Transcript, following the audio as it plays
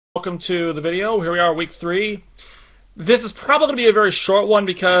Welcome to the video. Here we are, week 3. This is probably going to be a very short one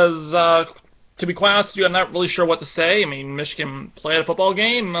because, to be quite honest with you, I'm not really sure what to say. I mean, Michigan played a football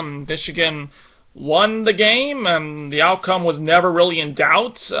game. Michigan won the game, and the outcome was never really in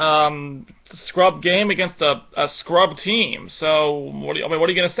doubt. Scrub game against a scrub team. So, what are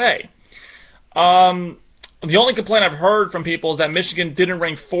you going to say? The only complaint I've heard from people is that Michigan didn't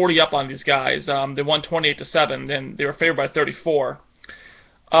rank 40 up on these guys. They won 28-7, and they were favored by 34.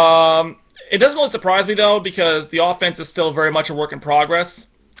 It doesn't really surprise me, though, because the offense is still very much a work in progress.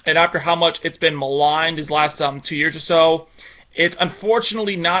 And after how much it's been maligned these last 2 years or so, it's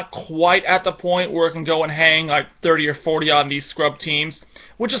unfortunately not quite at the point where it can go and hang like 30 or 40 on these scrub teams,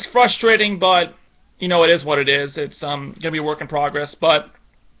 which is frustrating, but, you know, it is what it is. It's going to be a work in progress, but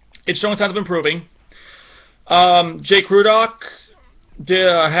it's showing signs of improving. Jake Rudock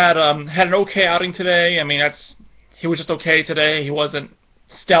had an okay outing today. I mean, he was just okay today. He wasn't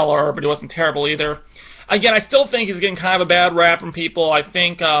stellar, but he wasn't terrible either. Again, I still think he's getting kind of a bad rap from people. I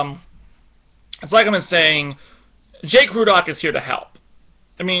think it's like I've been saying, Jake Rudock is here to help.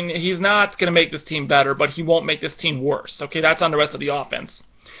 I mean, he's not going to make this team better, but he won't make this team worse. Okay, that's on the rest of the offense.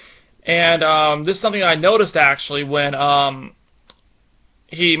 And this is something I noticed actually when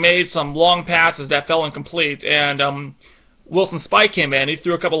he made some long passes that fell incomplete, and Wilson Spike came in. He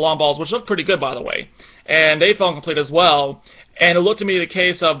threw a couple long balls, which looked pretty good, by the way, and they fell incomplete as well. And it looked to me the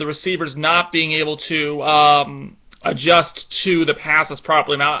case of the receivers not being able to adjust to the passes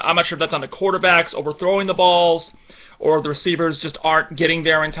properly. Now, I'm not sure if that's on the quarterbacks overthrowing the balls or the receivers just aren't getting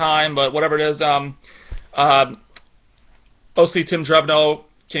there in time, but whatever it is, OC Tim Drevno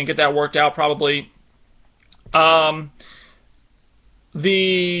can get that worked out probably. The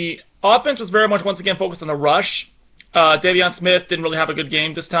offense was very much, once again, focused on the rush. Davion Smith didn't really have a good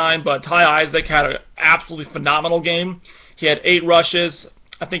game this time, but Ty Isaac had an absolutely phenomenal game. He had 8 rushes.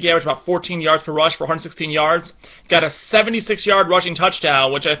 I think he averaged about 14 yards per rush for 116 yards. Got a 76-yard rushing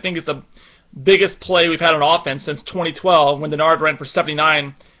touchdown, which I think is the biggest play we've had on offense since 2012 when Denard ran for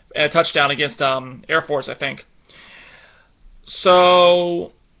 79 and a touchdown against Air Force, I think.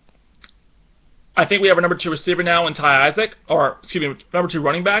 So I think we have a number 2 receiver now in Ty Isaac, or excuse me, number 2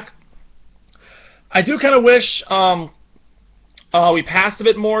 running back. I do kind of wish we passed a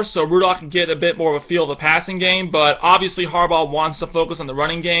bit more so Rudock can get a bit more of a feel of the passing game, but obviously Harbaugh wants to focus on the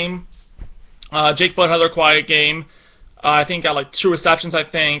running game. Jake Butt had another quiet game. I think got like 2 receptions, I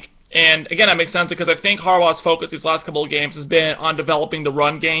think. And again, that makes sense because I think Harbaugh's focus these last couple of games has been on developing the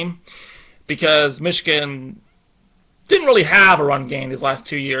run game because Michigan didn't really have a run game these last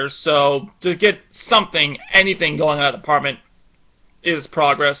 2 years. So to get something, anything going on in that department is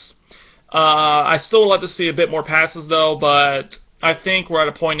progress. I still would like to see a bit more passes, though, but I think we're at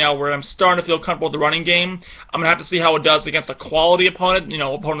a point now where I'm starting to feel comfortable with the running game. I'm going to have to see how it does against a quality opponent, you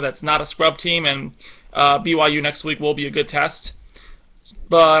know, opponent that's not a scrub team, and BYU next week will be a good test.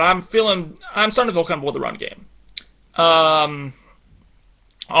 But I'm starting to feel comfortable with the run game.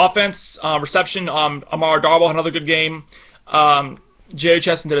 Offense, reception, Amar Darboh had another good game. Jerry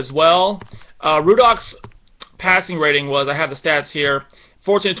Cheston did as well. Rudock's passing rating was, I have the stats here,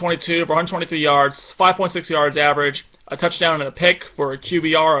 14-22 for 123 yards, 5.6 yards average, a touchdown and a pick for a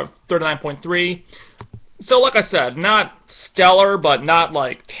QBR of 39.3. So, like I said, not stellar, but not,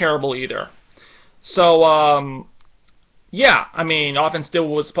 like, terrible either. So, yeah, I mean, offense did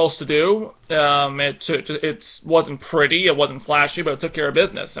what it was supposed to do. It wasn't pretty, it wasn't flashy, but it took care of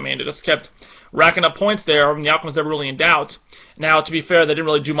business. I mean, it just kept racking up points there, and the outcome was never really in doubt. Now, to be fair, they didn't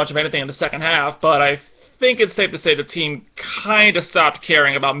really do much of anything in the second half, but I think it's safe to say the team kind of stopped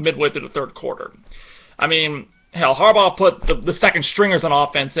caring about midway through the third quarter. I mean, hell, Harbaugh put the second stringers on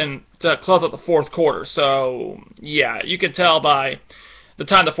offense in to close out the fourth quarter. So, yeah, you could tell by the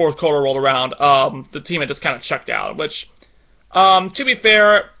time the fourth quarter rolled around, the team had just kind of checked out, which, to be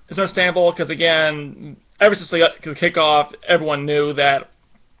fair, is understandable because, again, ever since the kickoff, everyone knew that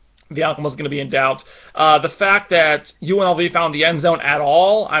the outcome was going to be in doubt. The fact that UNLV found the end zone at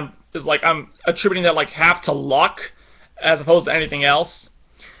all, I'm attributing that like half to luck as opposed to anything else.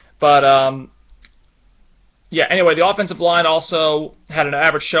 But yeah, anyway, the offensive line also had an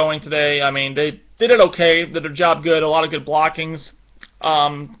average showing today. I mean, they did it okay, did their job good, a lot of good blockings,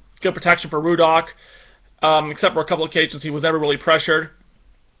 good protection for Rudock, except for a couple of occasions he was never really pressured.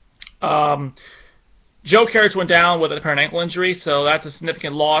 Joe Carriage went down with an apparent ankle injury, so that's a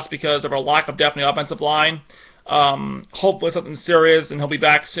significant loss because of our lack of depth in the offensive line. Hopefully something serious, and he'll be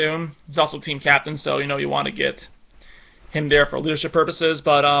back soon. He's also team captain, so you know you want to get him there for leadership purposes.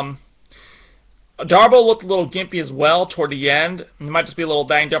 But Darboh looked a little gimpy as well toward the end. He might just be a little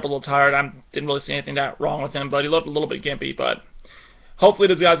banged up, a little tired. I didn't really see anything that wrong with him, but he looked a little bit gimpy. But Hopefully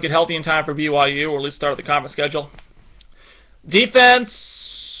these guys get healthy in time for BYU, or at least start the conference schedule. Defense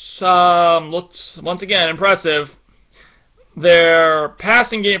looked, once again, impressive. Their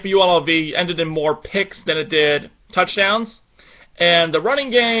passing game for UNLV ended in more picks than it did touchdowns. And the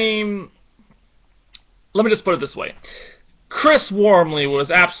running game, let me just put it this way. Chris Wormley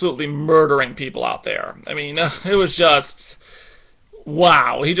was absolutely murdering people out there. I mean, it was just,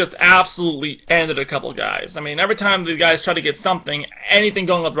 wow. He just absolutely ended a couple guys. I mean, every time the guys tried to get something, anything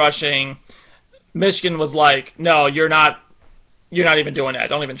going with rushing, Michigan was like, no, you're not even doing that.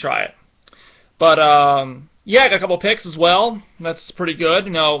 Don't even try it. But, yeah, I got a couple picks as well. That's pretty good.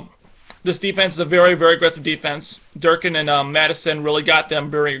 You know, this defense is a very, very aggressive defense. Durkin and Madison really got them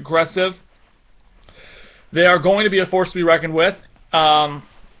very aggressive. They are going to be a force to be reckoned with. It's going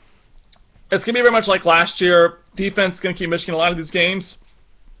to be very much like last year. Defense is going to keep Michigan alive in these games.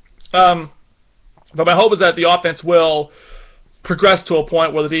 But my hope is that the offense will progress to a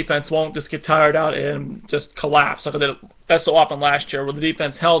point where the defense won't just get tired out and just collapse like it did so often last year, where the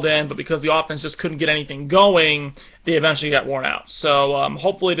defense held in, but because the offense just couldn't get anything going, they eventually got worn out. So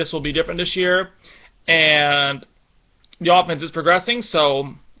hopefully this will be different this year, and the offense is progressing,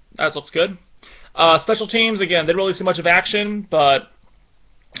 so that looks good. Special teams, again, they didn't really see much of action, but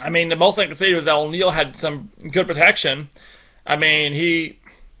I mean, the most I can say was that O'Neal had some good protection. I mean, he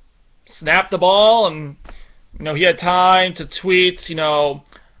snapped the ball, and you know, he had time to tweet, you know,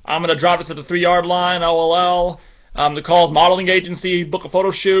 I'm going to drop this at the 3-yard line, LOL. The Calls modeling agency, book a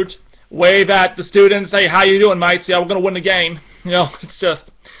photo shoot, wave at the students, say, how you doing, mates? Yeah, we're going to win the game. You know, it's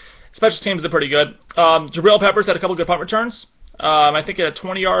just, special teams are pretty good. Jabril Peppers had a couple good punt returns. I think he had a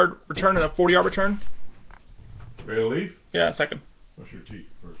 20-yard return and a 40-yard return. Ready to leave? Yeah, second. Brush your teeth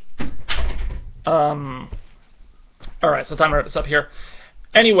first. Alright, so time to wrap this up here.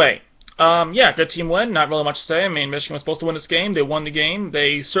 Anyway, yeah, good team win. Not really much to say. I mean, Michigan was supposed to win this game. They won the game.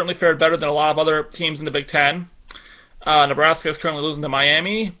 They certainly fared better than a lot of other teams in the Big Ten. Nebraska is currently losing to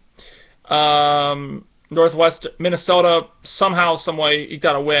Miami. Northwest Minnesota somehow, someway eked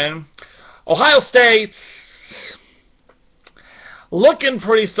out a win. Ohio State looking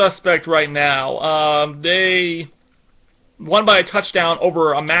pretty suspect right now. They won by a touchdown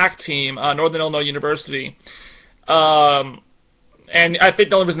over a MAC team, Northern Illinois University. And I think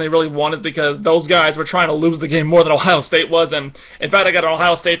the only reason they really won is because those guys were trying to lose the game more than Ohio State was. And in fact, I got an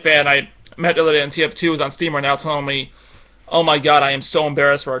Ohio State fan I met the other day on TF2 who's on Steamer now telling me, oh my God, I am so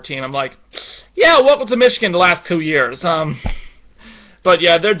embarrassed for our team. I'm like, yeah, welcome to Michigan the last 2 years. But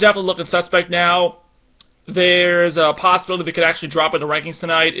yeah, they're definitely looking suspect now. There's a possibility they could actually drop in the rankings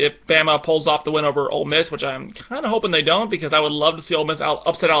tonight if Bama pulls off the win over Ole Miss, which I'm kind of hoping they don't, because I would love to see Ole Miss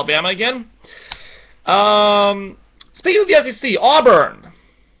upset Alabama again. Speaking of the SEC, Auburn.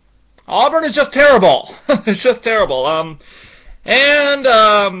 Auburn is just terrible. It's just terrible. And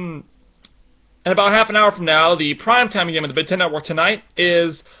about half an hour from now, the primetime game of the Big Ten Network tonight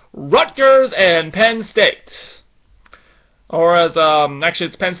is Rutgers and Penn State. Or as, actually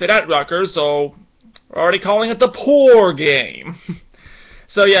it's Penn State at Rutgers, so we're already calling it the poor game.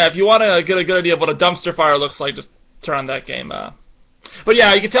 So yeah, if you want to get a good idea of what a dumpster fire looks like, just turn on that game. But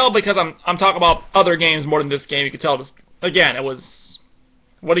yeah, you can tell because I'm talking about other games more than this game. You can tell just, again, it was,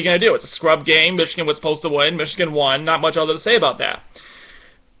 what are you going to do? It's a scrub game. Michigan was supposed to win. Michigan won. Not much other to say about that.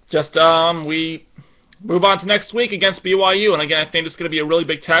 Just, we move on to next week against BYU. And again, I think it's going to be a really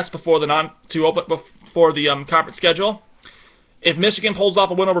big test before the conference schedule. If Michigan pulls off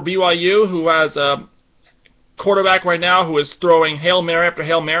a win over BYU, who has a quarterback right now who is throwing Hail Mary after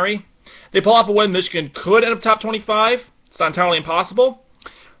Hail Mary, they pull off a win, Michigan could end up top 25. It's not entirely impossible.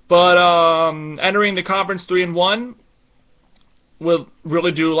 But entering the conference 3-1 will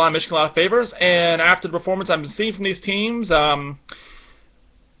really do a lot of Michigan a lot of favors. And after the performance I've been seeing from these teams,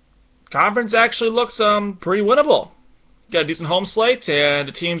 conference actually looks pretty winnable. Got a decent home slate, and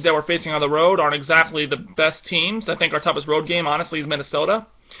the teams that we're facing on the road aren't exactly the best teams. I think our toughest road game, honestly, is Minnesota.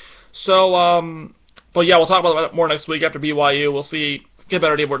 So, but yeah, we'll talk about that more next week after BYU. We'll see, get a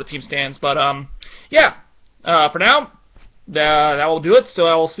better idea of where the team stands. But yeah, for now, that will do it. So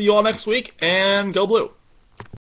I will see you all next week, and go Blue.